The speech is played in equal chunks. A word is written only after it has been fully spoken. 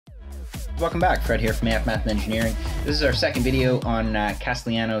Welcome back, Fred here from AF Math and Engineering. This is our second video on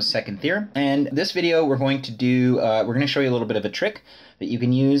Castigliano's second theorem, and this video we're going to show you a little bit of a trick that you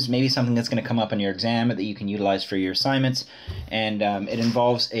can use, maybe something that's going to come up on your exam that you can utilize for your assignments, and it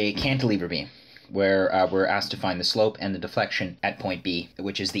involves a cantilever beam, where we're asked to find the slope and the deflection at point B,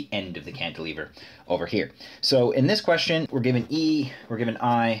 which is the end of the cantilever over here. So in this question, we're given E, we're given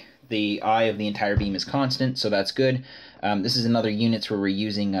I. The I of the entire beam is constant, so that's good. This is another units where we're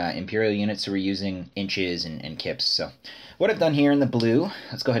using imperial units, so we're using inches and kips. So what I've done here in the blue,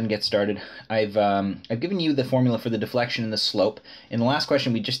 let's go ahead and get started. I've given you the formula for the deflection and the slope. In the last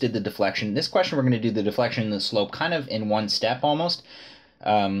question, we just did the deflection. This question, we're going to do the deflection and the slope kind of in one step almost.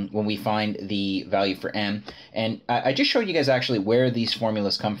 When we find the value for m. And I just showed you guys actually where these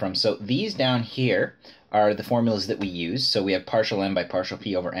formulas come from. So these down here are the formulas that we use. So we have partial m by partial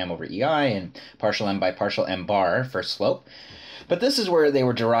p over m over ei, and partial m by partial m bar for slope. But this is where they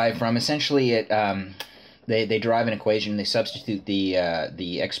were derived from. Essentially, they derive an equation, they substitute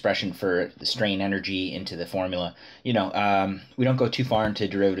the expression for the strain energy into the formula. You know, we don't go too far into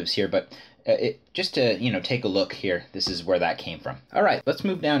derivatives here, but just to take a look here, this is where that came from. All right, let's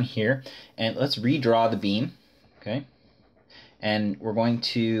move down here and let's redraw the beam. Okay, and we're going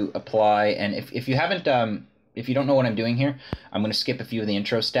to apply. And if you haven't, if you don't know what I'm doing here, I'm going to skip a few of the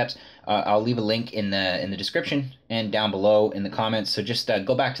intro steps. I'll leave a link in the description and down below in the comments. So just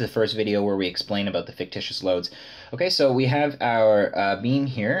go back to the first video where we explain about the fictitious loads. Okay, so we have our beam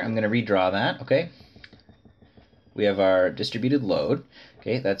here. I'm going to redraw that. Okay, we have our distributed load.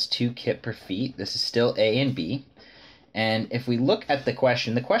 Okay, that's 2 kip per feet. This is still A and B. And if we look at the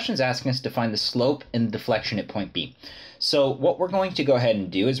question's asking us to find the slope and deflection at point B. So what we're going to go ahead and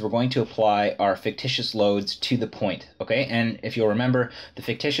do is we're going to apply our fictitious loads to the point, okay? And if you'll remember, the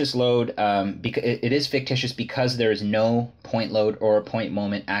fictitious load, it is fictitious because there is no point load or a point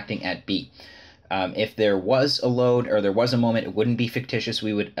moment acting at B. If there was a load or there was a moment, it wouldn't be fictitious.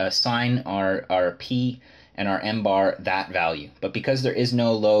 We would assign our P and our m bar that value. But because there is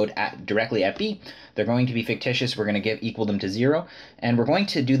no load directly at B, they're going to be fictitious. We're going to equal them to 0, and we're going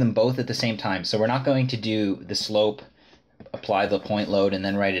to do them both at the same time. So we're not going to do the slope, apply the point load, and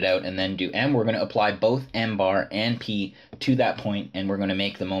then write it out, and then do m. We're going to apply both m bar and p to that point, and we're going to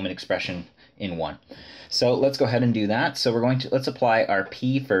make the moment expression in one. So let's go ahead and do that. So let's apply our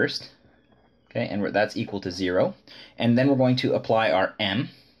p first, okay, and that's equal to 0, and then we're going to apply our m,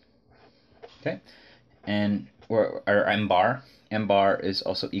 okay, and our m bar. M bar is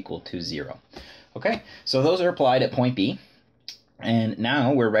also equal to 0. Okay, so those are applied at point B, and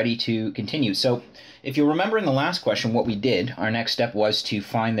now we're ready to continue. So if you remember in the last question what we did, our next step was to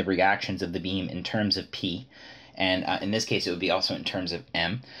find the reactions of the beam in terms of P, and in this case it would be also in terms of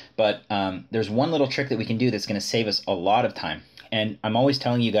M. But there's one little trick that we can do that's going to save us a lot of time. And I'm always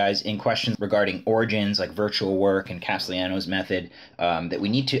telling you guys in questions regarding origins like virtual work and Castigliano's method that we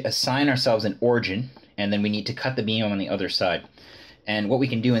need to assign ourselves an origin, and then we need to cut the beam on the other side. And what we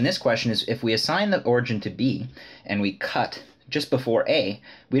can do in this question is if we assign the origin to B and we cut just before A,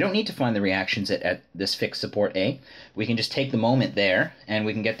 we don't need to find the reactions at this fixed support A. We can just take the moment there, and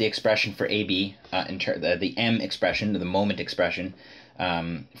we can get the expression for AB, the M expression, the moment expression,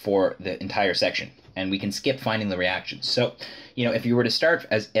 for the entire section. And we can skip finding the reactions. So, if you were to start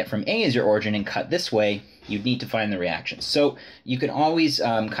from A as your origin and cut this way, you'd need to find the reactions. So you can always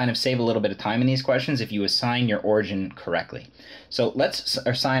kind of save a little bit of time in these questions if you assign your origin correctly. So let's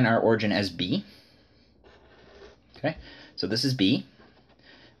assign our origin as B. Okay, so this is B.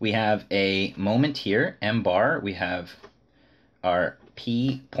 We have a moment here, m bar. We have our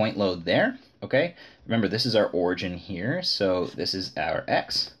P point load there. Okay, remember this is our origin here, so this is our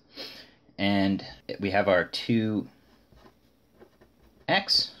X. And we have our 2x,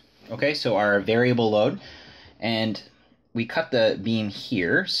 okay, so our variable load, and we cut the beam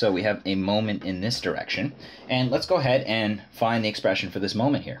here, so we have a moment in this direction. And let's go ahead and find the expression for this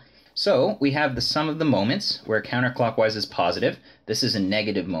moment here. So we have the sum of the moments, where counterclockwise is positive. This is a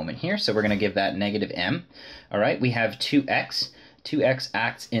negative moment here, so we're going to give that negative m. All right, we have 2x. 2x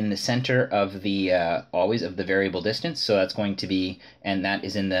acts in the center of the, always of the variable distance, so that's going to be, and that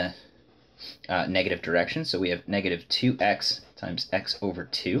is in the negative direction, so we have negative 2x times x over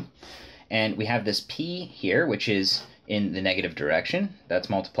 2. And we have this p here, which is in the negative direction. That's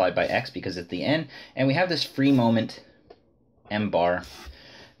multiplied by x because it's the n. And we have this free moment, m bar,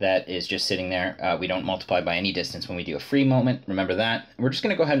 that is just sitting there. We don't multiply by any distance when we do a free moment. Remember that. We're just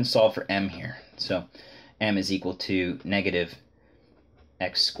going to go ahead and solve for m here. So m is equal to negative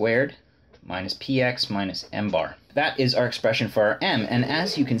x squared minus px minus m bar. That is our expression for our m, and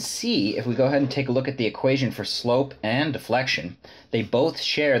as you can see, if we go ahead and take a look at the equation for slope and deflection, they both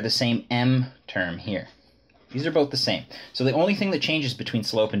share the same m term here. These are both the same. So the only thing that changes between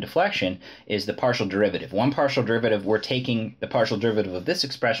slope and deflection is the partial derivative. One partial derivative, we're taking the partial derivative of this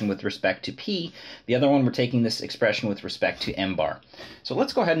expression with respect to p. The other one, we're taking this expression with respect to m bar. So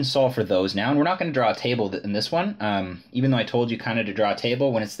let's go ahead and solve for those now. And we're not going to draw a table in this one, even though I told you kind of to draw a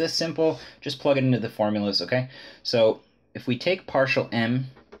table. When it's this simple, just plug it into the formulas, okay? So if we take partial m,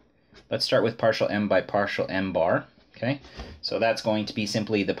 let's start with partial m by partial m bar. Okay, so that's going to be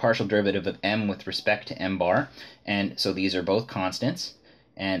simply the partial derivative of m with respect to m bar, and so these are both constants,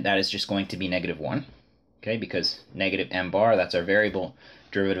 and that is just going to be -1, okay, because negative m bar, that's our variable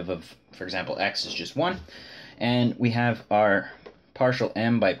derivative of, for example, x is just 1, and we have our partial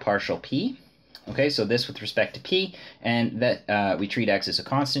m by partial p. Okay, so this with respect to p, and that we treat x as a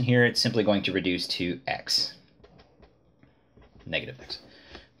constant here, it's simply going to reduce to x, negative x.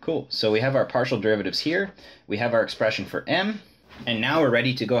 Cool, so we have our partial derivatives here, we have our expression for m, and now we're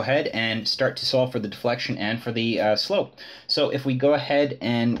ready to go ahead and start to solve for the deflection and for the slope. So if we go ahead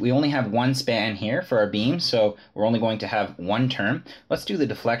and we only have one span here for our beam, so we're only going to have one term. Let's do the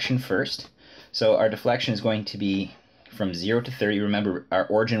deflection first. So our deflection is going to be from 0 to 30. Remember, our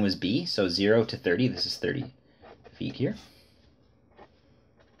origin was b, so 0 to 30, this is 30 feet here.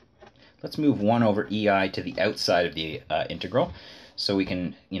 Let's move 1 over EI to the outside of the integral, so we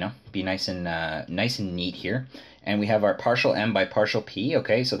can, be nice and neat here. And we have our partial m by partial p,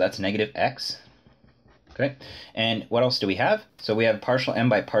 okay, so that's negative x. Okay, and what else do we have? So we have partial m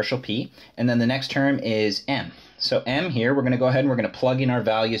by partial p, and then the next term is m. So m here, we're going to go ahead and we're going to plug in our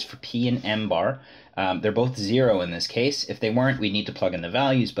values for p and m bar. They're both 0 in this case. If they weren't, we'd need to plug in the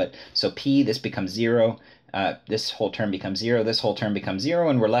values, but so p, this becomes 0, this whole term becomes 0, this whole term becomes 0,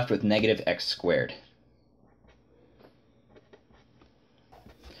 and we're left with negative x squared.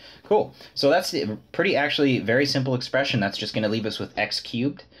 Cool. So that's the pretty actually very simple expression. That's just going to leave us with x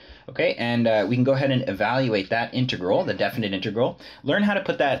cubed. Okay, and we can go ahead and evaluate that integral, the definite integral. Learn how to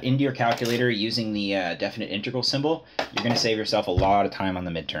put that into your calculator using the definite integral symbol. You're going to save yourself a lot of time on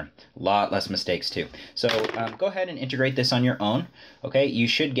the midterm. A lot less mistakes too. So go ahead and integrate this on your own. Okay, you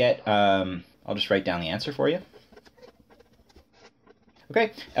should get, I'll just write down the answer for you.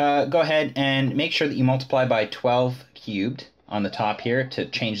 Okay, go ahead and make sure that you multiply by 12 cubed on the top here to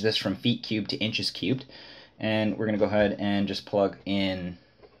change this from feet cubed to inches cubed. And we're going to go ahead and just plug in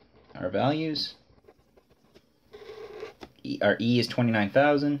our values. Our E is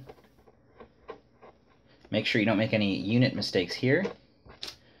 29,000. Make sure you don't make any unit mistakes here.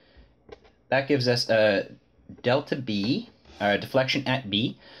 That gives us a delta B, deflection at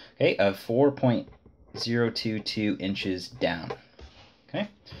B, okay, of 4.022 inches down. Okay,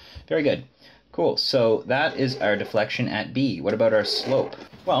 very good. Cool, so that is our deflection at B. What about our slope?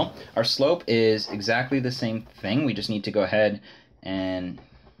 Well, our slope is exactly the same thing. We just need to go ahead and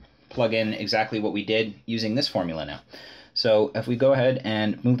plug in exactly what we did using this formula now. So if we go ahead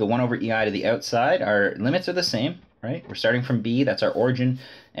and move the 1 over EI to the outside, our limits are the same, right? We're starting from B, that's our origin,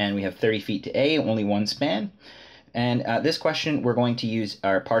 and we have 30 feet to A, only one span. And this question, we're going to use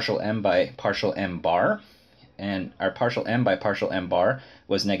our partial m by partial m bar, and our partial m by partial m bar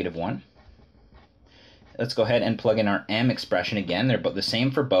was -1. Let's go ahead and plug in our m expression again. They're the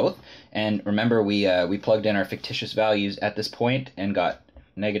same for both. And remember, we plugged in our fictitious values at this point and got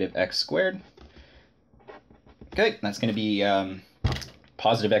negative x squared. Okay, that's going to be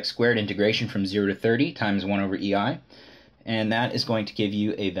positive x squared integration from 0 to 30 times 1 over EI. And that is going to give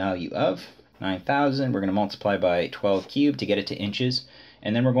you a value of 9,000. We're going to multiply by 12 cubed to get it to inches.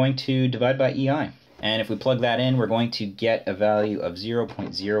 And then we're going to divide by EI. And if we plug that in, we're going to get a value of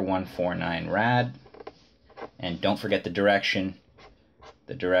 0.0149 rad. And don't forget the direction.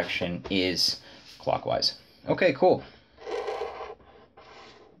 The direction is clockwise. Okay, cool.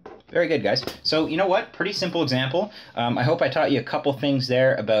 Very good, guys. So you know what? Pretty simple example. I hope I taught you a couple things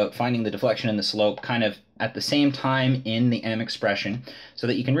there about finding the deflection and the slope kind of at the same time in the m expression, so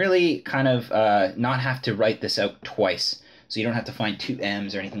that you can really kind of not have to write this out twice. So you don't have to find two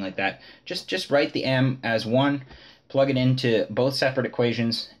m's or anything like that. Just write the m as one, plug it into both separate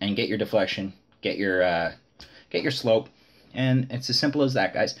equations, and get your deflection, get your slope, and it's as simple as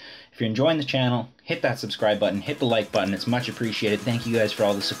that, guys. If you're enjoying the channel, hit that subscribe button, hit the like button. It's much appreciated. Thank you guys for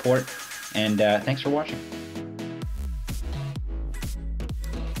all the support, and thanks for watching.